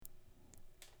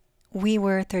We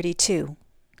were 32,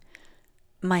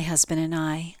 my husband and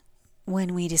I,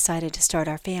 when we decided to start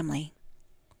our family.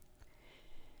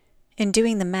 In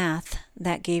doing the math,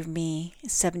 that gave me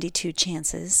 72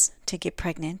 chances to get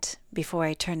pregnant before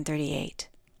I turned 38.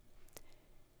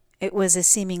 It was a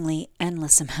seemingly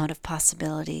endless amount of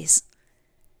possibilities.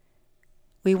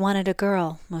 We wanted a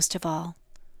girl, most of all.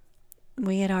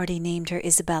 We had already named her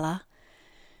Isabella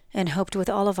and hoped with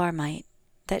all of our might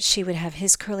that she would have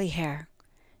his curly hair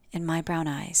and my brown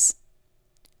eyes.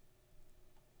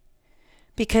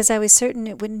 Because I was certain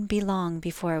it wouldn't be long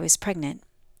before I was pregnant,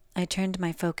 I turned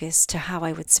my focus to how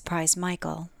I would surprise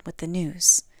Michael with the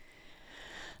news.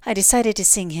 I decided to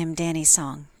sing him Danny's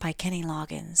Song by Kenny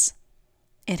Loggins.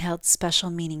 It held special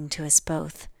meaning to us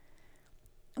both.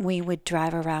 We would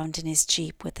drive around in his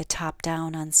Jeep with the top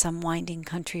down on some winding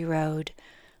country road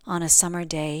on a summer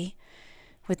day,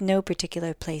 with no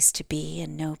particular place to be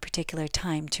and no particular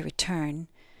time to return,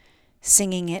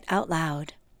 singing it out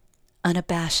loud,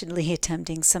 unabashedly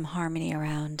attempting some harmony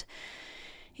around,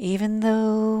 "Even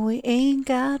though we ain't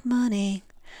got money,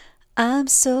 I'm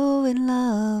so in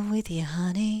love with you,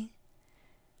 honey."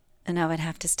 And I would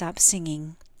have to stop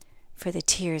singing for the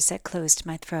tears that closed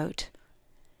my throat.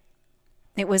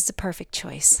 It was the perfect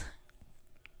choice.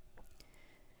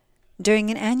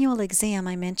 During an annual exam,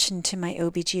 I mentioned to my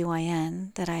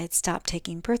OBGYN that I had stopped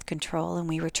taking birth control and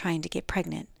we were trying to get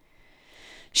pregnant.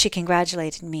 She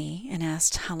congratulated me and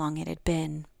asked how long it had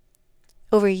been.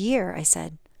 "Over a year," I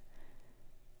said.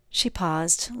 She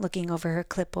paused, looking over her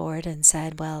clipboard, and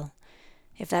said, "Well,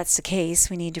 if that's the case,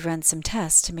 we need to run some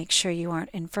tests to make sure you aren't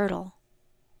infertile."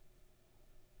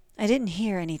 I didn't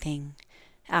hear anything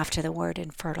after the word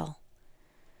infertile.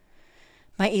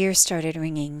 My ears started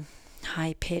ringing,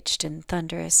 high-pitched and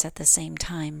thunderous at the same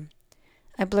time.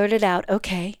 I blurted out,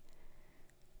 "Okay,"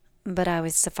 but I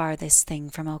was the farthest thing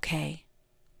from okay.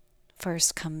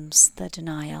 First comes the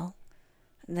denial,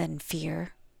 then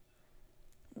fear.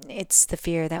 It's the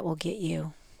fear that will get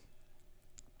you.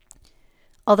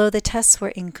 Although the tests were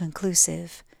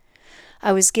inconclusive,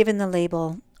 I was given the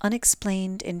label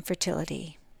unexplained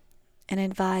infertility and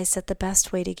advised that the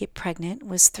best way to get pregnant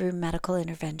was through medical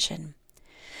intervention.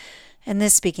 And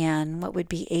this began what would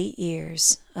be 8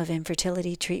 years of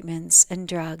infertility treatments and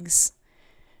drugs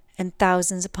and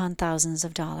thousands upon thousands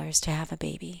of dollars to have a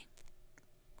baby.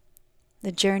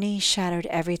 The journey shattered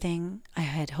everything I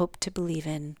had hoped to believe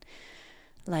in,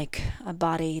 like a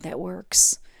body that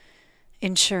works,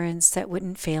 insurance that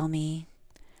wouldn't fail me,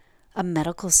 a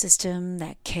medical system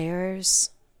that cares,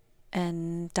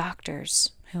 and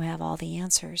doctors who have all the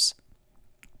answers.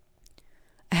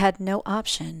 I had no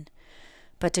option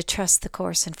but to trust the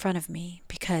course in front of me,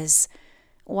 because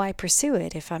why pursue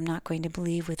it if I'm not going to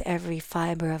believe with every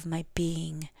fiber of my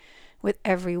being, with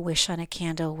every wish on a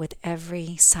candle, with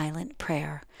every silent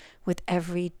prayer, with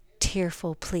every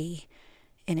tearful plea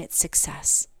in its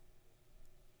success?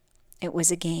 It was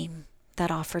a game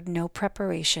that offered no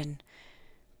preparation,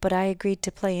 but I agreed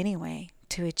to play anyway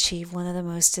to achieve one of the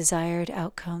most desired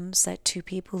outcomes that two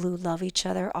people who love each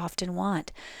other often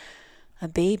want: a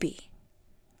baby,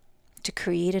 to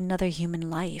create another human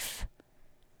life,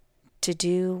 to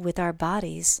do with our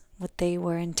bodies what they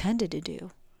were intended to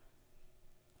do.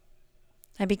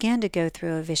 I began to go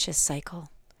through a vicious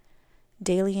cycle.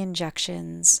 Daily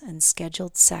injections and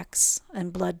scheduled sex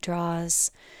and blood draws,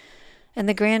 and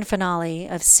the grand finale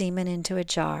of semen into a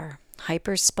jar,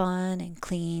 hyperspun and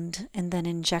cleaned and then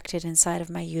injected inside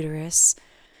of my uterus,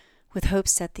 with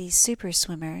hopes that these super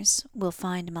swimmers will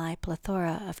find my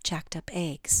plethora of jacked up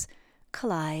eggs,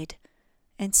 collide,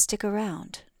 and stick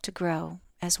around to grow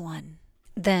as one.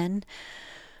 Then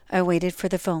I waited for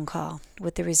the phone call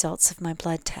with the results of my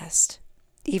blood test,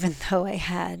 even though I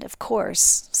had, of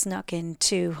course, snuck in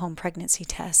 2 home pregnancy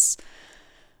tests.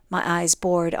 My eyes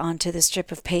bored onto the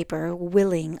strip of paper,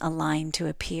 willing a line to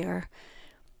appear.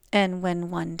 And when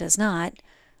one does not,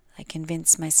 I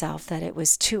convinced myself that it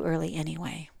was too early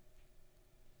anyway.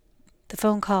 The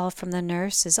phone call from the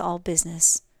nurse is all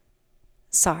business.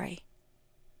 "Sorry,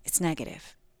 it's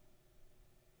negative."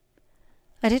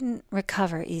 I didn't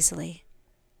recover easily.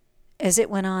 As it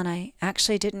went on, I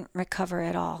actually didn't recover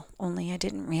at all, only I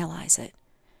didn't realize it.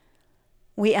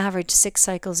 We averaged 6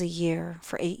 cycles a year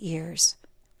for 8 years.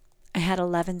 I had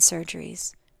 11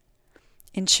 surgeries.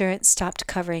 Insurance stopped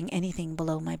covering anything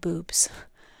below my boobs.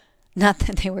 Not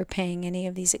that they were paying any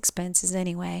of these expenses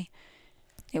anyway.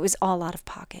 It was all out of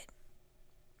pocket.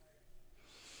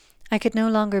 I could no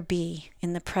longer be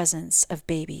in the presence of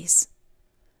babies.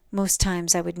 Most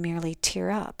times I would merely tear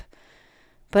up,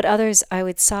 but others I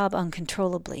would sob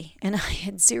uncontrollably, and I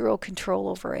had zero control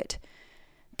over it.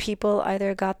 People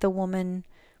either got the woman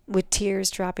with tears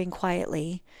dropping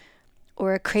quietly,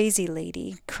 or a crazy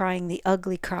lady crying the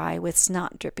ugly cry with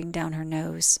snot dripping down her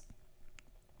nose.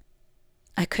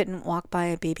 I couldn't walk by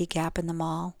a baby Gap in the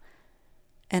mall,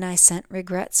 and I sent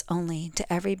regrets only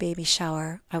to every baby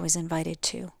shower I was invited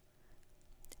to.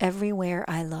 Everywhere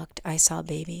I looked, I saw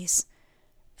babies,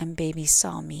 and babies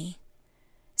saw me,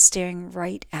 staring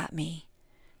right at me,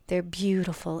 their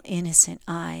beautiful, innocent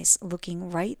eyes looking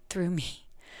right through me.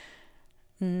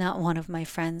 Not one of my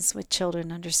friends with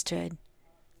children understood.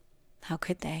 How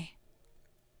could they?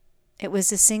 It was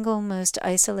the single most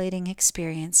isolating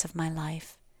experience of my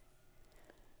life.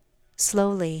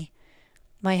 Slowly,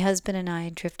 my husband and I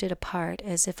drifted apart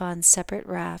as if on separate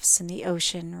rafts in the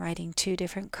ocean riding two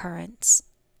different currents,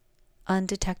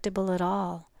 undetectable at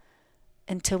all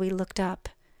until we looked up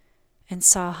and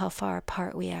saw how far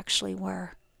apart we actually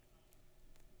were.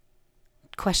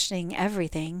 Questioning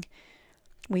everything,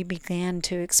 we began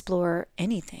to explore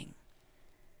anything.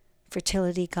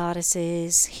 Fertility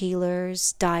goddesses,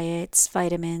 healers, diets,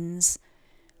 vitamins,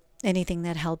 anything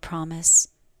that held promise.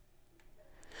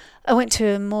 I went to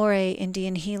a Moray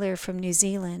Indian healer from New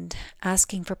Zealand,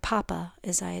 asking for Papa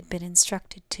as I had been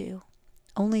instructed to,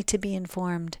 only to be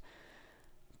informed,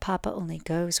 Papa only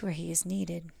goes where he is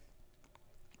needed.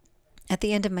 At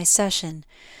the end of my session,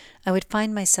 I would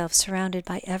find myself surrounded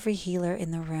by every healer in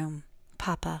the room,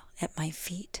 Papa at my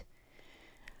feet.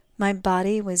 My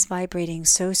body was vibrating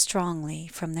so strongly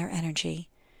from their energy,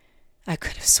 I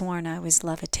could have sworn I was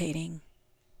levitating.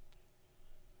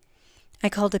 I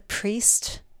called a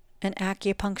priest, an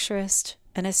acupuncturist,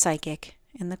 and a psychic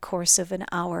in the course of an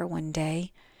hour one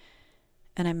day,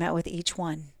 and I met with each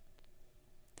one.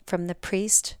 From the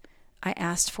priest, I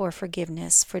asked for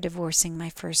forgiveness for divorcing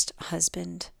my first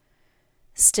husband.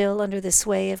 Still under the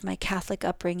sway of my Catholic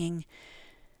upbringing,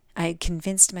 I had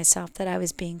convinced myself that I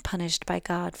was being punished by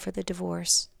God for the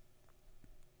divorce.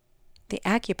 The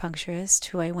acupuncturist,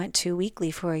 who I went to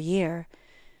weekly for a year,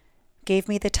 gave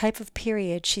me the type of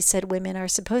period she said women are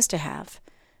supposed to have,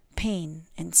 pain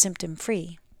and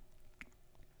symptom-free.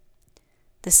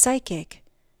 The psychic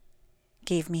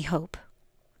gave me hope,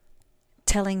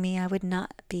 telling me I would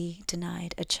not be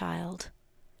denied a child.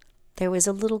 There was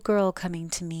a little girl coming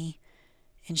to me,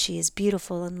 and she is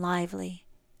beautiful and lively.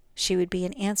 She would be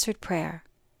an answered prayer,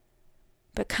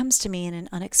 but comes to me in an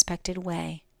unexpected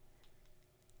way.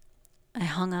 I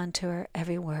hung on to her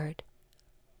every word.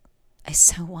 I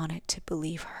so wanted to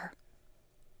believe her.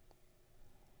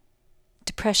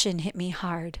 Depression hit me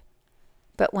hard,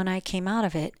 but when I came out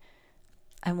of it,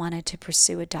 I wanted to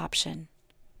pursue adoption.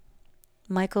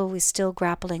 Michael was still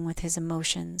grappling with his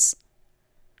emotions.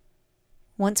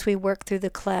 Once we worked through the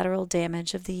collateral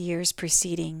damage of the years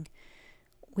preceding,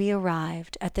 we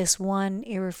arrived at this one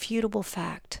irrefutable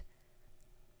fact.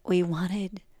 We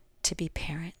wanted to be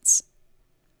parents.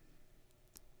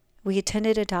 We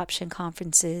attended adoption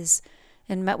conferences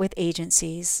and met with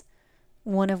agencies,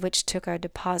 one of which took our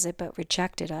deposit but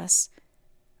rejected us,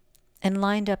 and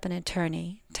lined up an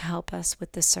attorney to help us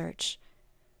with the search.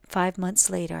 5 months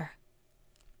later,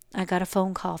 I got a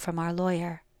phone call from our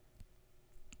lawyer.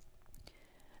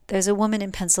 There's a woman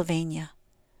in Pennsylvania,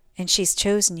 and she's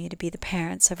chosen you to be the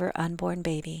parents of her unborn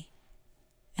baby.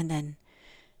 And then,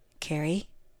 Carrie,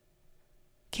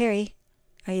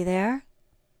 are you there?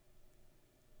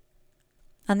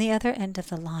 On the other end of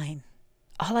the line,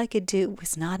 all I could do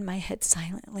was nod my head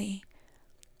silently.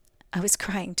 I was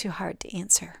crying too hard to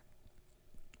answer.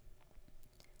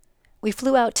 We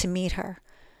flew out to meet her.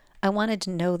 I wanted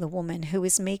to know the woman who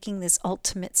was making this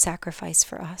ultimate sacrifice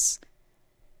for us.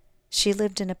 She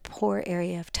lived in a poor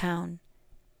area of town.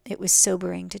 It was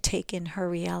sobering to take in her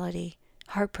reality,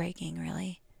 heartbreaking,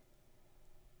 really.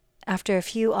 After a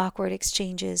few awkward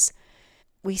exchanges,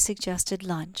 we suggested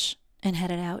lunch and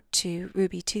headed out to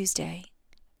Ruby Tuesday,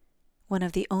 one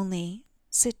of the only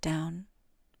sit-down,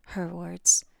 her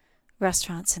words,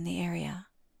 restaurants in the area.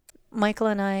 Michael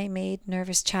and I made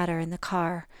nervous chatter in the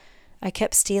car. I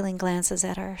kept stealing glances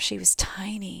at her. She was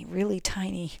tiny, really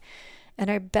tiny, and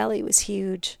her belly was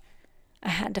huge. I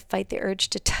had to fight the urge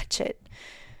to touch it.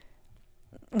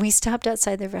 We stopped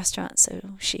outside the restaurant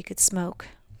so she could smoke.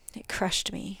 It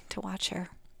crushed me to watch her.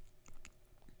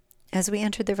 As we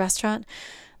entered the restaurant,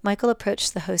 Michael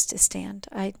approached the hostess stand.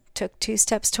 I took 2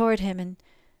 steps toward him and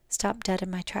stopped dead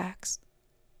in my tracks.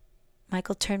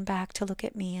 Michael turned back to look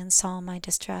at me and saw my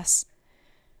distress.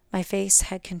 My face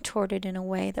had contorted in a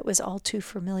way that was all too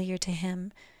familiar to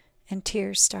him, and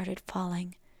tears started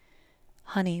falling.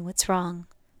 Honey, what's wrong?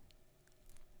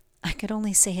 I could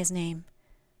only say his name.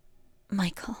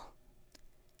 Michael.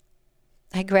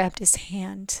 I grabbed his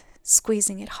hand,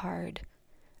 squeezing it hard.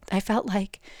 I felt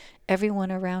like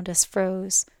Everyone around us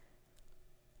froze,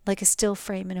 like a still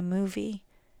frame in a movie,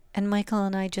 and Michael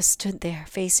and I just stood there,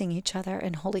 facing each other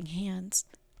and holding hands.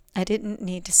 I didn't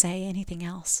need to say anything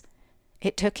else.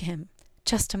 It took him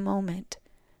just a moment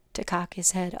to cock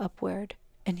his head upward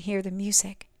and hear the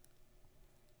music.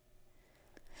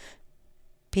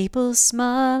 People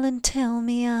smile and tell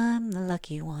me I'm the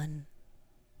lucky one.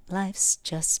 Life's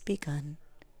just begun.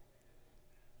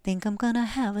 Think I'm gonna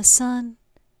have a son.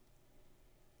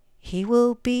 He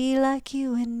will be like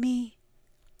you and me,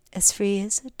 as free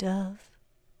as a dove.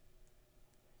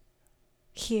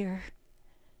 Here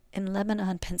in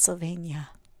Lebanon,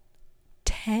 Pennsylvania,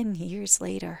 10 years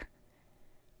later,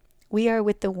 we are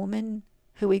with the woman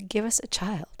who would give us a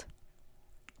child.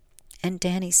 And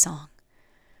Danny's song,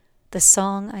 the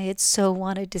song I had so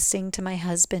wanted to sing to my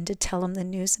husband to tell him the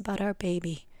news about our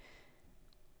baby,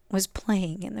 was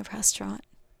playing in the restaurant.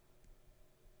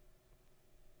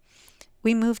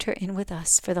 We moved her in with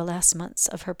us for the last months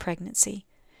of her pregnancy.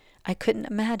 I couldn't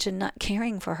imagine not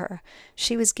caring for her.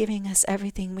 She was giving us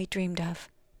everything we dreamed of.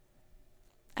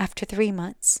 After 3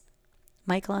 months,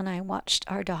 Michael and I watched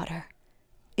our daughter,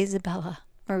 Isabella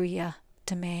Maria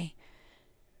DeMay,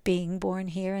 being born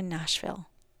here in Nashville.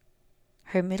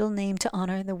 Her middle name to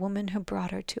honor the woman who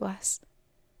brought her to us.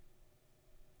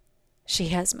 She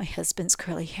has my husband's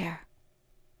curly hair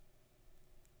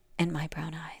and my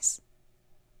brown eyes.